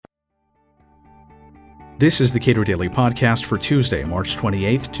This is the Cato Daily Podcast for Tuesday, March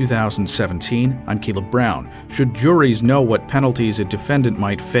 28th, 2017. I'm Caleb Brown. Should juries know what penalties a defendant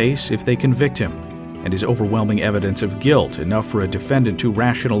might face if they convict him? And is overwhelming evidence of guilt enough for a defendant to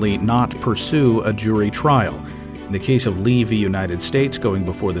rationally not pursue a jury trial? In the case of Lee v. United States going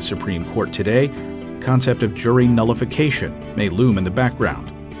before the Supreme Court today, the concept of jury nullification may loom in the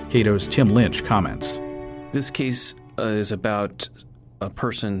background. Cato's Tim Lynch comments. This case is about a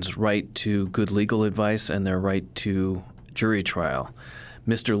person's right to good legal advice and their right to jury trial.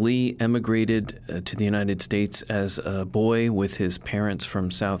 Mr. Lee emigrated to the United States as a boy with his parents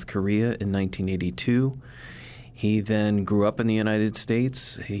from South Korea in 1982. He then grew up in the United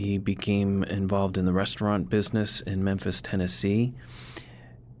States. He became involved in the restaurant business in Memphis, Tennessee.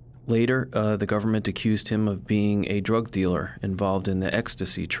 Later, the government accused him of being a drug dealer involved in the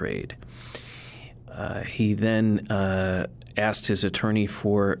ecstasy trade. He then asked his attorney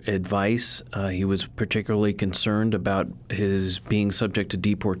for advice. He was particularly concerned about his being subject to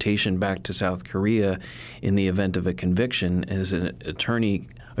deportation back to South Korea in the event of a conviction. As an attorney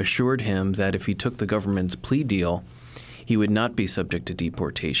assured him that if he took the government's plea deal, he would not be subject to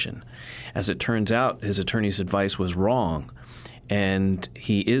deportation. As it turns out, his attorney's advice was wrong, and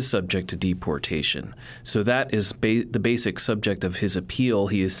he is subject to deportation. So that is the basic subject of his appeal.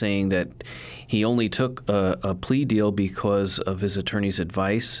 He is saying that he only took a plea deal because of his attorney's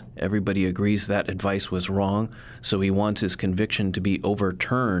advice. Everybody agrees that advice was wrong, so he wants his conviction to be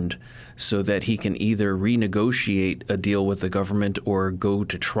overturned so that he can either renegotiate a deal with the government or go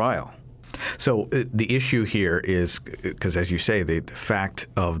to trial. So the issue here is, because as you say, the fact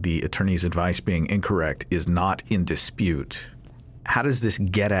of the attorney's advice being incorrect is not in dispute. How does this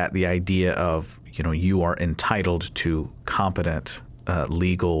get at the idea of, you are entitled to competent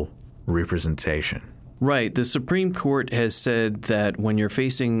legal representation? Right. The Supreme Court has said that when you're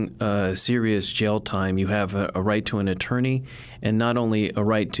facing serious jail time, you have a right to an attorney, and not only a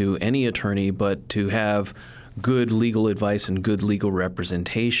right to any attorney, but to have good legal advice and good legal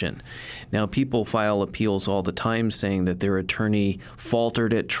representation. Now, people file appeals all the time saying that their attorney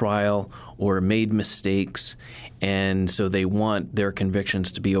faltered at trial or made mistakes, and so they want their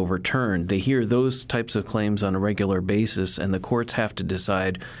convictions to be overturned. They hear those types of claims on a regular basis, and the courts have to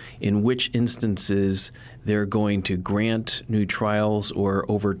decide in which instances they're going to grant new trials or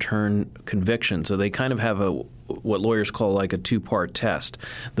overturn convictions. So they kind of have what lawyers call like a two-part test.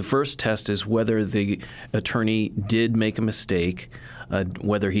 The first test is whether the attorney did make a mistake,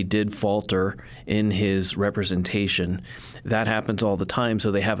 whether he did falter in his representation. That happens all the time. So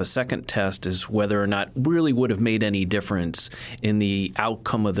they have a second test is whether or not really would have made any difference in the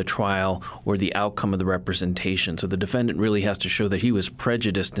outcome of the trial or the outcome of the representation. So the defendant really has to show that he was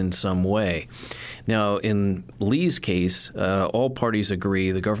prejudiced in some way. Now, in Lee's case, all parties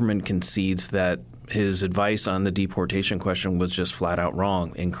agree, the government concedes that his advice on the deportation question was just flat out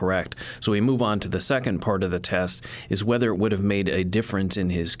wrong, incorrect. So we move on to the second part of the test is whether it would have made a difference in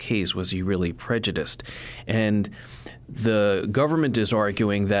his case. Was he really prejudiced? And the government is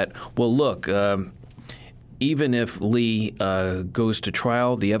arguing that, well, look, even if Lee goes to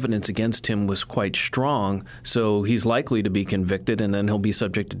trial, the evidence against him was quite strong, so he's likely to be convicted, and then he'll be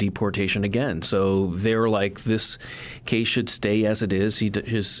subject to deportation again. So they're like, this case should stay as it is.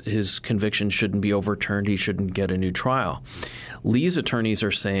 His conviction shouldn't be overturned. He shouldn't get a new trial. Lee's attorneys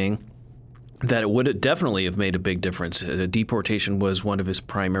are saying that it would definitely have made a big difference. Deportation was one of his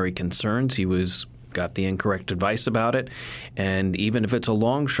primary concerns. He got the incorrect advice about it, and even if it's a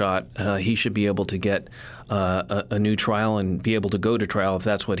long shot, he should be able to get a new trial and be able to go to trial if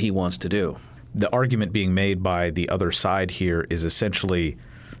that's what he wants to do. The argument being made by the other side here is essentially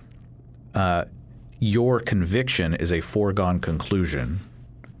your conviction is a foregone conclusion.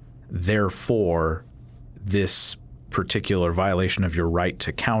 Therefore, this particular violation of your right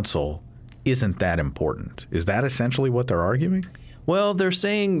to counsel isn't that important. Is that essentially what they're arguing? Well, they're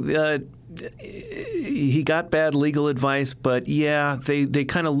saying that he got bad legal advice, but they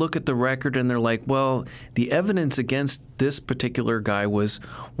kind of look at the record and they're like, well, the evidence against this particular guy was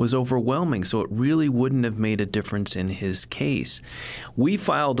overwhelming, so it really wouldn't have made a difference in his case. We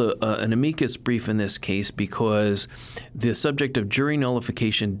filed an amicus brief in this case because the subject of jury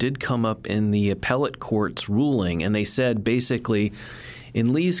nullification did come up in the appellate court's ruling, and they said basically,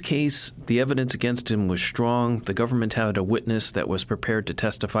 in Lee's case, the evidence against him was strong. The government had a witness that was prepared to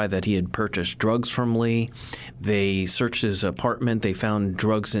testify that he had purchased drugs from Lee. They searched his apartment. They found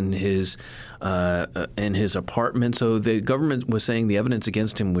drugs in his apartment. So the government was saying the evidence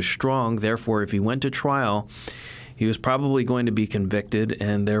against him was strong. Therefore, if he went to trial, he was probably going to be convicted,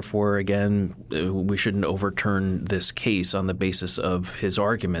 and therefore, again, we shouldn't overturn this case on the basis of his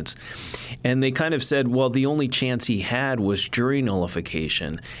arguments. And they kind of said, well, the only chance he had was jury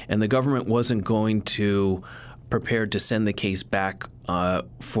nullification, and the government wasn't going to prepared to send the case back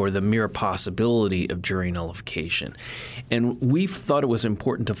for the mere possibility of jury nullification. And we thought it was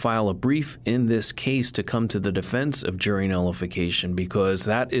important to file a brief in this case to come to the defense of jury nullification, because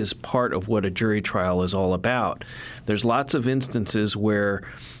that is part of what a jury trial is all about. There's lots of instances where,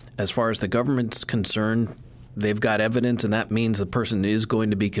 as far as the government's concerned, they've got evidence, and that means the person is going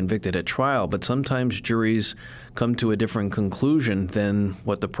to be convicted at trial. But sometimes juries come to a different conclusion than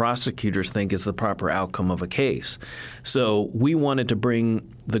what the prosecutors think is the proper outcome of a case. So we wanted to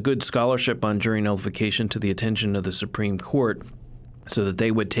bring the good scholarship on jury nullification to the attention of the Supreme Court so that they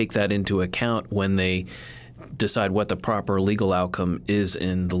would take that into account when they decide what the proper legal outcome is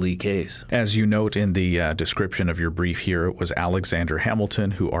in the Lee case. As you note in the description of your brief here, it was Alexander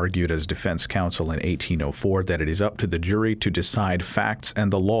Hamilton who argued as defense counsel in 1804 that it is up to the jury to decide facts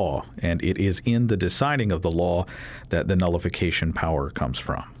and the law, and it is in the deciding of the law that the nullification power comes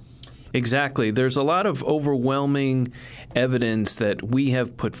from. Exactly. There's a lot of overwhelming evidence that we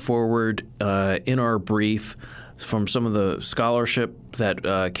have put forward in our brief from some of the scholarship that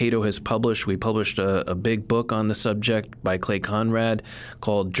Cato has published. We published a big book on the subject by Clay Conrad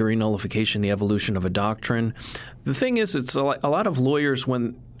called Jury Nullification, the Evolution of a Doctrine. The thing is, it's a lot of lawyers,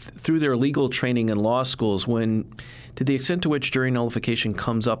 when through their legal training in law schools, when to the extent to which jury nullification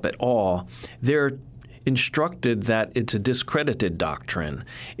comes up at all, they're instructed that it's a discredited doctrine.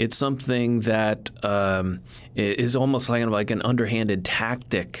 It's something that is almost like an underhanded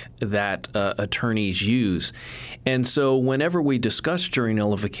tactic that attorneys use. And so whenever we discuss jury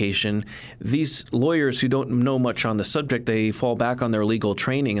nullification, these lawyers who don't know much on the subject, they fall back on their legal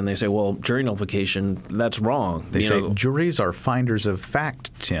training and they say, well, jury nullification, that's wrong. They say juries are finders of fact,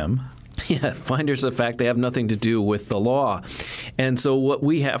 Tim. Yeah, finders of fact, they have nothing to do with the law. And so what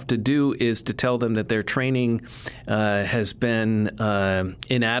we have to do is to tell them that their training has been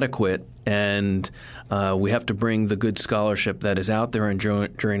inadequate, and we have to bring the good scholarship that is out there in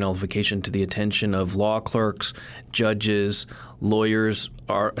jury nullification to the attention of law clerks, judges, lawyers,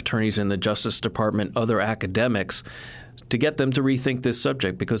 our attorneys in the Justice Department, other academics, to get them to rethink this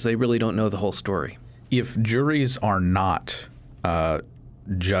subject, because they really don't know the whole story. If juries are not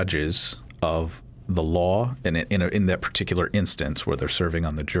judges of the law, and in that particular instance where they're serving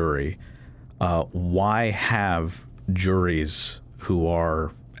on the jury, why have juries who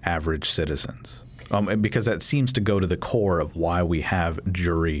are average citizens? Because that seems to go to the core of why we have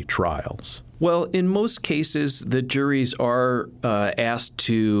jury trials. Well, in most cases, the juries are asked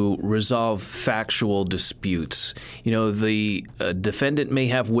to resolve factual disputes. You know, the defendant may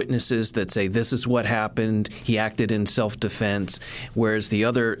have witnesses that say this is what happened, he acted in self-defense, whereas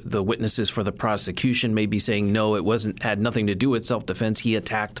the witnesses for the prosecution may be saying, no, it had nothing to do with self-defense, he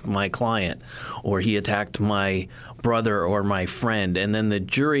attacked my client, or he attacked my brother or my friend. And then the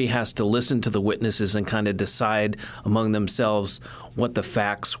jury has to listen to the witnesses and kind of decide among themselves what the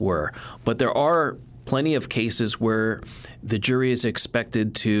facts were. But there are plenty of cases where the jury is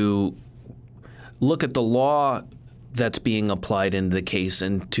expected to look at the law that's being applied in the case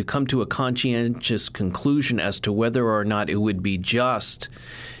and to come to a conscientious conclusion as to whether or not it would be just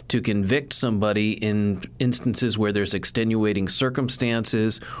to convict somebody in instances where there's extenuating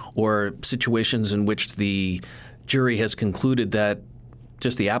circumstances or situations in which the jury has concluded that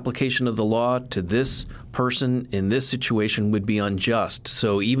just the application of the law to this person in this situation would be unjust.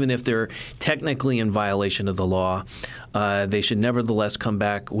 So even if they're technically in violation of the law, they should nevertheless come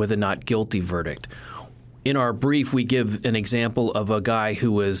back with a not guilty verdict. In our brief, we give an example of a guy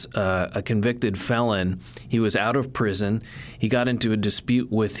who was a convicted felon. He was out of prison. He got into a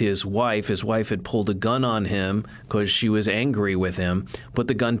dispute with his wife. His wife had pulled a gun on him because she was angry with him, put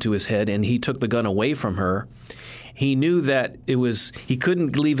the gun to his head, and he took the gun away from her. He knew that he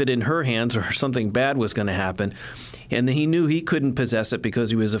couldn't leave it in her hands or something bad was going to happen. And he knew he couldn't possess it because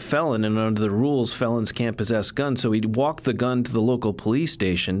he was a felon, and under the rules, felons can't possess guns. So he walked the gun to the local police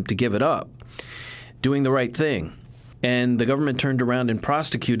station to give it up, doing the right thing. And the government turned around and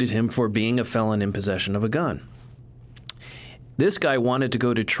prosecuted him for being a felon in possession of a gun. This guy wanted to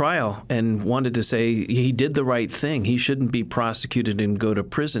go to trial and wanted to say he did the right thing. He shouldn't be prosecuted and go to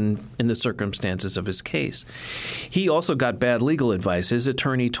prison in the circumstances of his case. He also got bad legal advice. His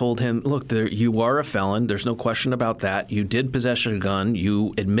attorney told him, look, you are a felon. There's no question about that. You did possess a gun.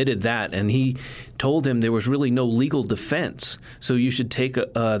 You admitted that. And he told him there was really no legal defense. So you should take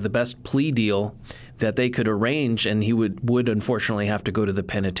the best plea deal that they could arrange, and he would unfortunately have to go to the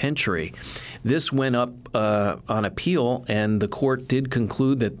penitentiary. This went up on appeal, and the court did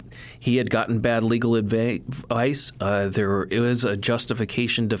conclude that he had gotten bad legal advice. There is a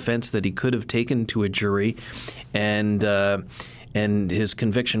justification defense that he could have taken to a jury, and his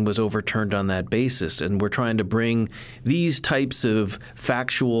conviction was overturned on that basis. And we're trying to bring these types of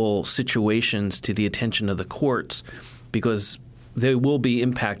factual situations to the attention of the courts because they will be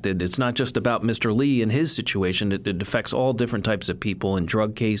impacted. It's not just about Mr. Lee and his situation. It affects all different types of people in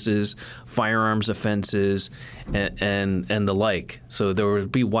drug cases, firearms offenses, and the like. So there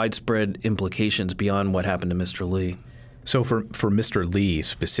would be widespread implications beyond what happened to Mr. Lee. So for Mr. Lee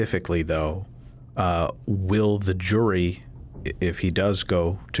specifically, though, will the jury, if he does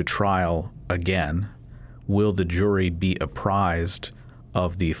go to trial again, will the jury be apprised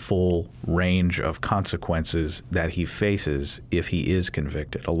of the full range of consequences that he faces if he is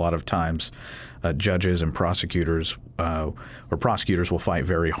convicted? A lot of times judges and prosecutors will fight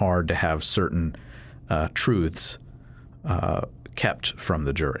very hard to have certain truths kept from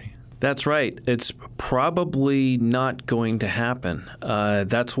the jury. That's right. It's probably not going to happen.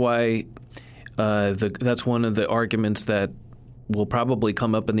 That's why that's one of the arguments that will probably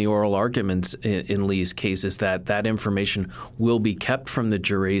come up in the oral arguments in Lee's case, is that information will be kept from the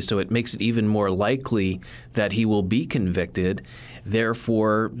jury, so it makes it even more likely that he will be convicted.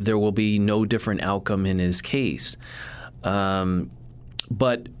 Therefore, there will be no different outcome in his case.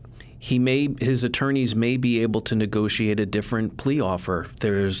 But his attorneys may be able to negotiate a different plea offer.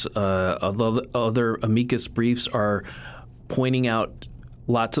 There's other amicus briefs are pointing out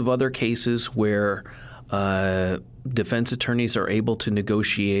lots of other cases where defense attorneys are able to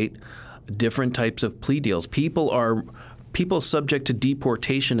negotiate different types of plea deals. People subject to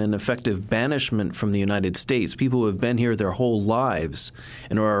deportation and effective banishment from the United States, people who have been here their whole lives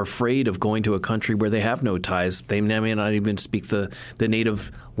and are afraid of going to a country where they have no ties. They may not even speak the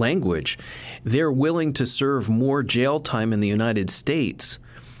native language. They're willing to serve more jail time in the United States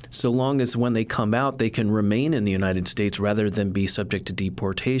so long as when they come out, they can remain in the United States rather than be subject to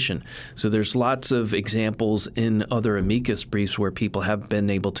deportation. So there's lots of examples in other amicus briefs where people have been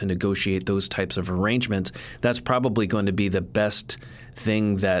able to negotiate those types of arrangements. That's probably going to be the best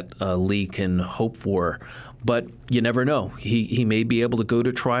thing that Lee can hope for. But you never know. He may be able to go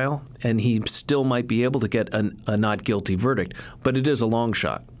to trial, and he still might be able to get a not guilty verdict. But it is a long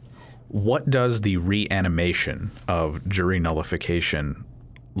shot. What does the reanimation of jury nullification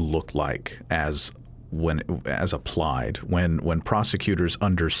look like as applied when prosecutors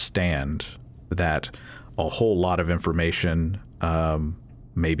understand that a whole lot of information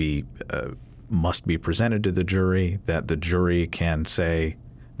maybe must be presented to the jury, that the jury can say,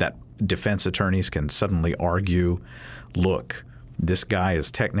 that defense attorneys can suddenly argue, look, this guy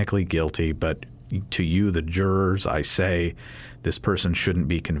is technically guilty, but to you, the jurors, I say this person shouldn't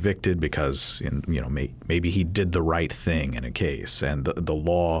be convicted because maybe he did the right thing in a case, and the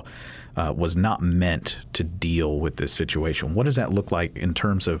law was not meant to deal with this situation. What does that look like in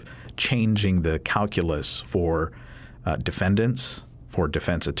terms of changing the calculus for defendants, for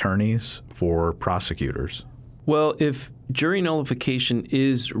defense attorneys, for prosecutors? Well, if jury nullification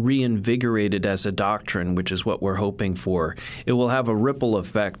is reinvigorated as a doctrine, which is what we're hoping for, it will have a ripple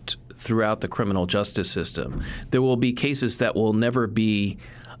effect throughout the criminal justice system. There will be cases that will never be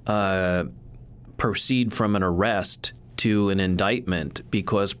proceed from an arrest to an indictment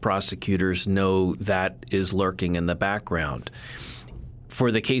because prosecutors know that is lurking in the background.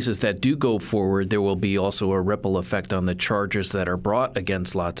 For the cases that do go forward, there will be also a ripple effect on the charges that are brought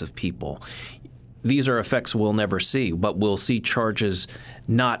against lots of people. These are effects we'll never see, but we'll see charges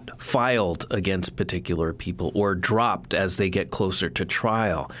not filed against particular people or dropped as they get closer to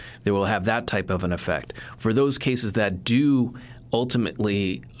trial. They will have that type of an effect. For those cases that do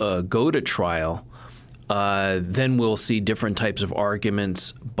ultimately go to trial, then we'll see different types of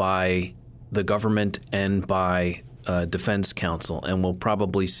arguments by the government and by defense counsel, and we'll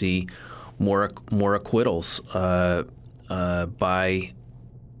probably see more acquittals by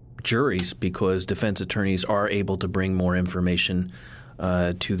juries because defense attorneys are able to bring more information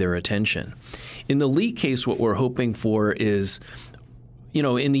to their attention. In the Lee case, what we're hoping for is,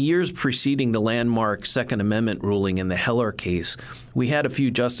 in the years preceding the landmark Second Amendment ruling in the Heller case, we had a few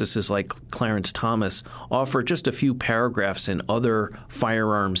justices like Clarence Thomas offer just a few paragraphs in other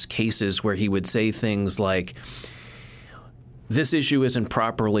firearms cases where he would say things like, this issue isn't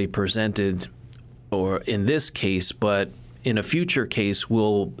properly presented or in this case, but in a future case,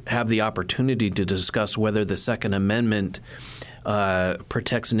 we'll have the opportunity to discuss whether the Second Amendment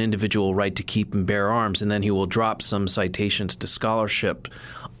protects an individual right to keep and bear arms, and then he will drop some citations to scholarship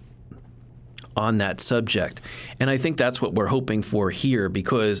on that subject. And I think that's what we're hoping for here,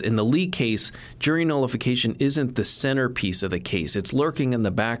 because in the Lee case, jury nullification isn't the centerpiece of the case. It's lurking in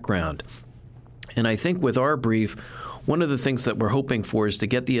the background. And I think with our brief, one of the things that we're hoping for is to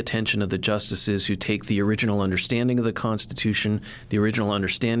get the attention of the justices who take the original understanding of the Constitution, the original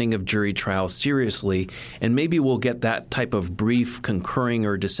understanding of jury trial seriously, and maybe we'll get that type of brief concurring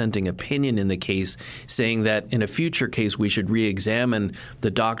or dissenting opinion in the case saying that in a future case we should re-examine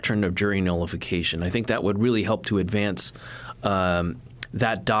the doctrine of jury nullification. I think that would really help to advance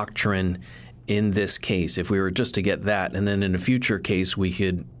that doctrine in this case if we were just to get that, and then in a future case we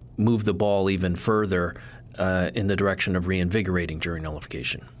could move the ball even further in the direction of reinvigorating jury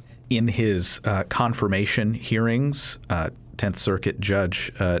nullification. In his confirmation hearings, 10th Circuit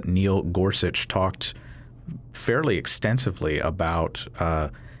Judge Neil Gorsuch talked fairly extensively about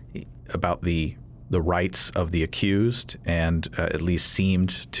the rights of the accused, and at least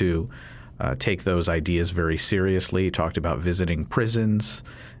seemed to take those ideas very seriously. He talked about visiting prisons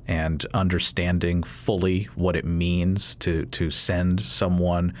and understanding fully what it means to send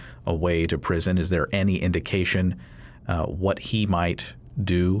someone away to prison. Is there any indication what he might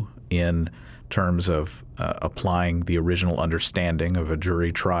do in terms of applying the original understanding of a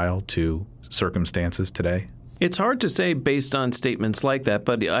jury trial to circumstances today? It's hard to say based on statements like that,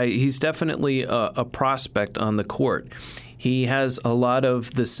 but he's definitely a prospect on the court. He has a lot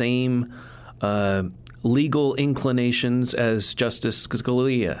of the same legal inclinations as Justice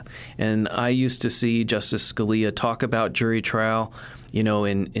Scalia. And I used to see Justice Scalia talk about jury trial,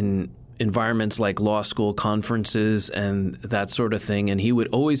 in environments like law school conferences and that sort of thing. And he would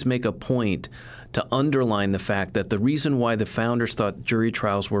always make a point to underline the fact that the reason why the founders thought jury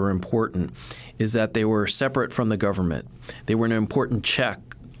trials were important is that they were separate from the government. They were an important check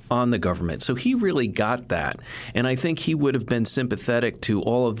on the government. So he really got that. And I think he would have been sympathetic to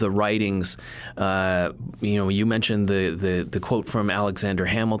all of the writings. You mentioned the quote from Alexander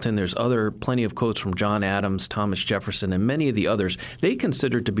Hamilton. There's plenty of quotes from John Adams, Thomas Jefferson, and many of the others. They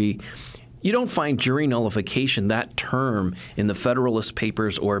considered to be You don't find jury nullification, that term, in the Federalist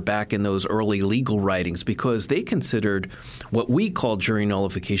Papers or back in those early legal writings, because they considered what we call jury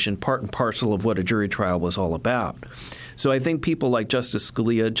nullification part and parcel of what a jury trial was all about. So I think people like Justice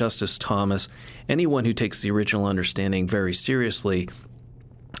Scalia, Justice Thomas, anyone who takes the original understanding very seriously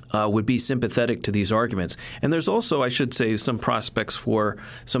would be sympathetic to these arguments. And there's also, I should say, some prospects for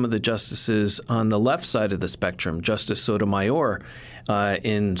some of the justices on the left side of the spectrum. Justice Sotomayor,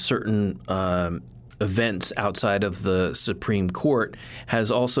 in certain events outside of the Supreme Court, has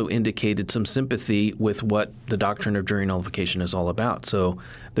also indicated some sympathy with what the doctrine of jury nullification is all about. So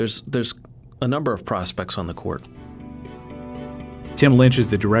there's a number of prospects on the court. Tim Lynch is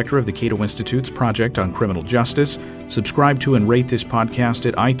the director of the Cato Institute's Project on Criminal Justice. Subscribe to and rate this podcast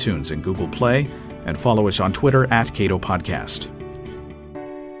at iTunes and Google Play, and follow us on Twitter @Cato Podcast.